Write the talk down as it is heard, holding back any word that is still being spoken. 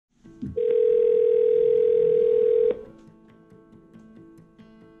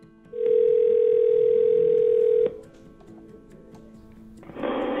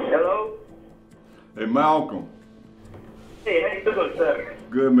Malcolm. Hey, how you doing, sir?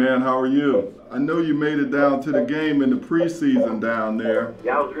 Good, man. How are you? I know you made it down to the game in the preseason down there.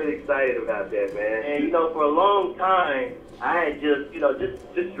 Yeah, I was really excited about that, man. And, you know, for a long time, I had just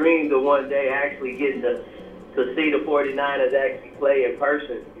dreamed of one day actually getting to see the 49ers actually play in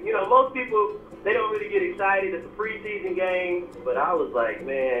person. You know, most people, they don't really get excited at the preseason game, but I was like,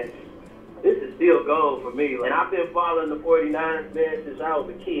 man, this is still gold for me. And I've been following the 49ers, man, since I was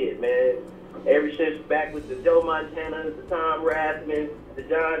a kid, man. Ever since back with the Joe Montanas, the Tom Rathmans, the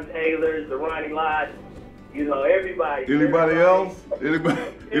John Taylors, the Ronnie Lott, you know, everybody. Anybody else?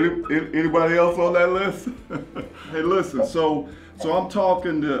 Anybody else on that list? Hey, listen. So I'm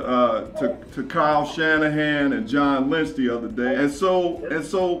talking to Kyle Shanahan and John Lynch the other day, and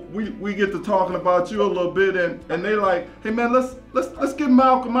so we get to talking about you a little bit, and they like, hey man, let's get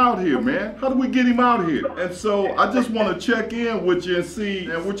Malcolm out here, man. How do we get him out here? And so I just want to check in with you and see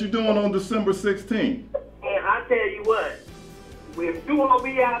what you're doing on December 16th. And I tell you what, if you want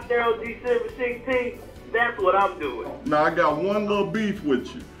me out there on December 16th, that's what I'm doing. Now I got one little beef with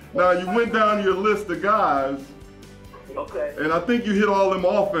you. Now you went down your list of guys. Okay. And I think you hit all them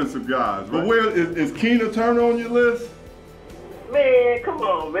offensive guys. But where is Keenan Turner on your list? Man, come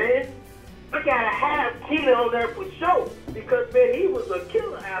on, man. I gotta have Keenan on there for sure. Because, man, he was a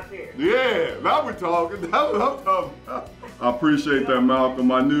killer out there. Yeah, now we're talking. That's what I'm talking about. I appreciate that,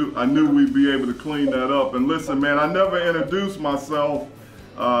 Malcolm. I knew we'd be able to clean that up. And listen, man, I never introduced myself.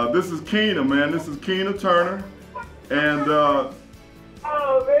 This is Keenan, man. This is Keenan Turner. And, oh,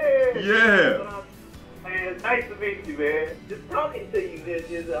 man. Yeah. Man, nice to meet you, man. Just talking to you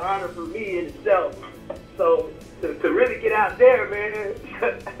is an honor for me in itself. So, to really get out there, man,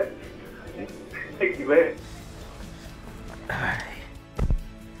 thank you, man. All right.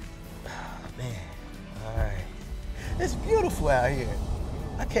 Oh, man. All right. It's beautiful out here.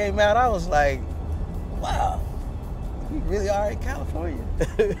 I came out, I was like, wow, we really are in California.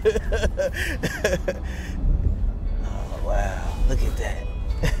 Oh, wow. Look at that.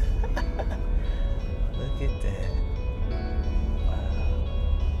 Look at that.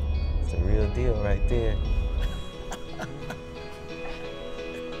 Wow. It's a real deal right there.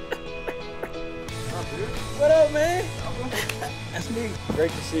 What up, man? That's me.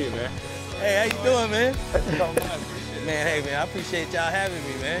 Great to see you, man. Hey, how you doing, man? So much. Appreciate it. Man, hey, man, I appreciate y'all having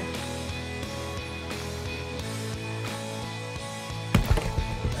me, man.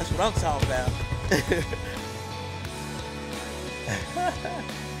 That's what I'm talking about.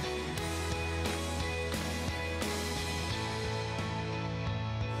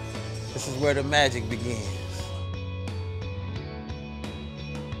 This is where the magic begins.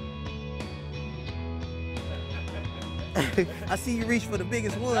 I see you reach for the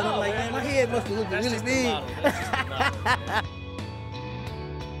biggest one. I'm like, man, my head must have looked really big.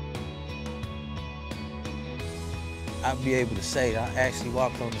 I'd be able to say I actually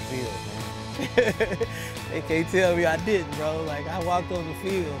walked on the field, man. They can't tell me I didn't, bro. Like, I walked on the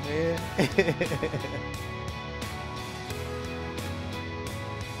field, man.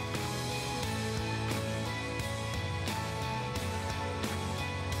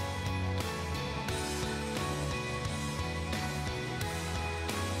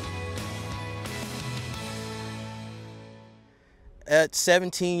 At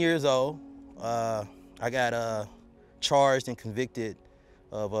 17 years old, I got charged and convicted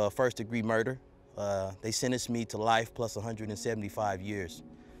of first-degree murder. They sentenced me to life plus 175 years.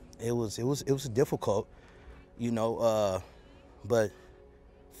 It was difficult, you know, but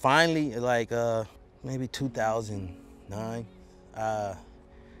finally, like maybe 2009,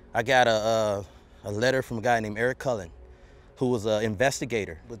 I got a letter from a guy named Eric Cullen, who was an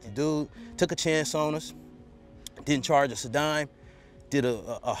investigator. But the dude took a chance on us, didn't charge us a dime, did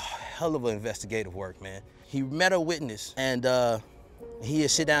a hell of an investigative work, man. He met a witness, and he had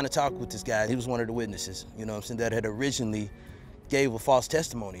sit down and talk with this guy. He was one of the witnesses, you know what I'm saying, that had originally gave a false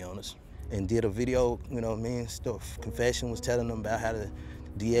testimony on us and did a video, you know what I mean, confession, was telling them about how the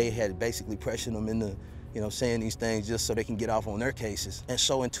DA had basically pressured them into, you know, saying these things just so they can get off on their cases. And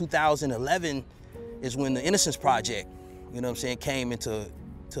so in 2011 is when the Innocence Project, you know what I'm saying, came into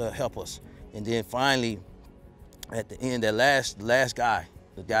to help us. And then finally, at the end, that last guy,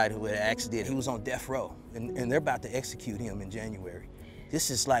 the guy who had accident, he was on death row, and they're about to execute him in January. This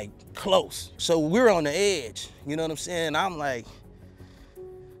is like close. So we're on the edge, you know what I'm saying? I'm like,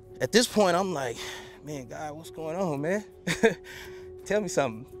 at this point, I'm like, man, God, what's going on, man? Tell me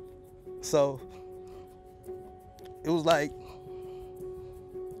something. So it was like,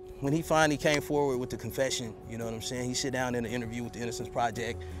 when he finally came forward with the confession, you know what I'm saying? He sat down in an interview with the Innocence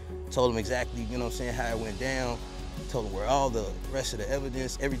Project, told him exactly, you know what I'm saying, how it went down, told him where all the rest of the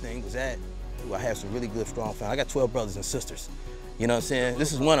evidence, everything was at. I have some really good, strong family. I got 12 brothers and sisters. You know what I'm saying?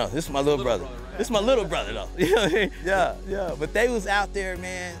 This is one of them. This is my little brother. Right? This is my little brother, though. You know what I mean? Yeah. But they was out there,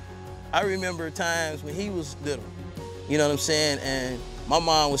 man. I remember times when he was little. You know what I'm saying? And my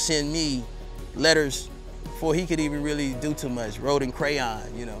mom would send me letters before he could even really do too much. Wrote in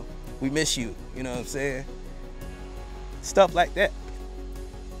crayon, you know. We miss you. You know what I'm saying? Stuff like that.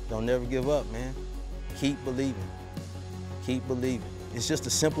 Don't never give up, man. Keep believing. Keep believing. It's just the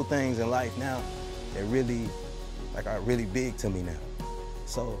simple things in life now that really, are really big to me now.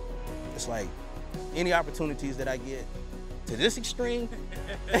 So it's like any opportunities that I get to this extreme,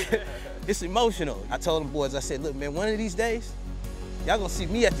 it's emotional. I told them boys, I said, look, man, one of these days, y'all gonna see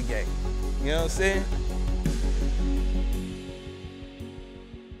me at the game. You know what I'm saying?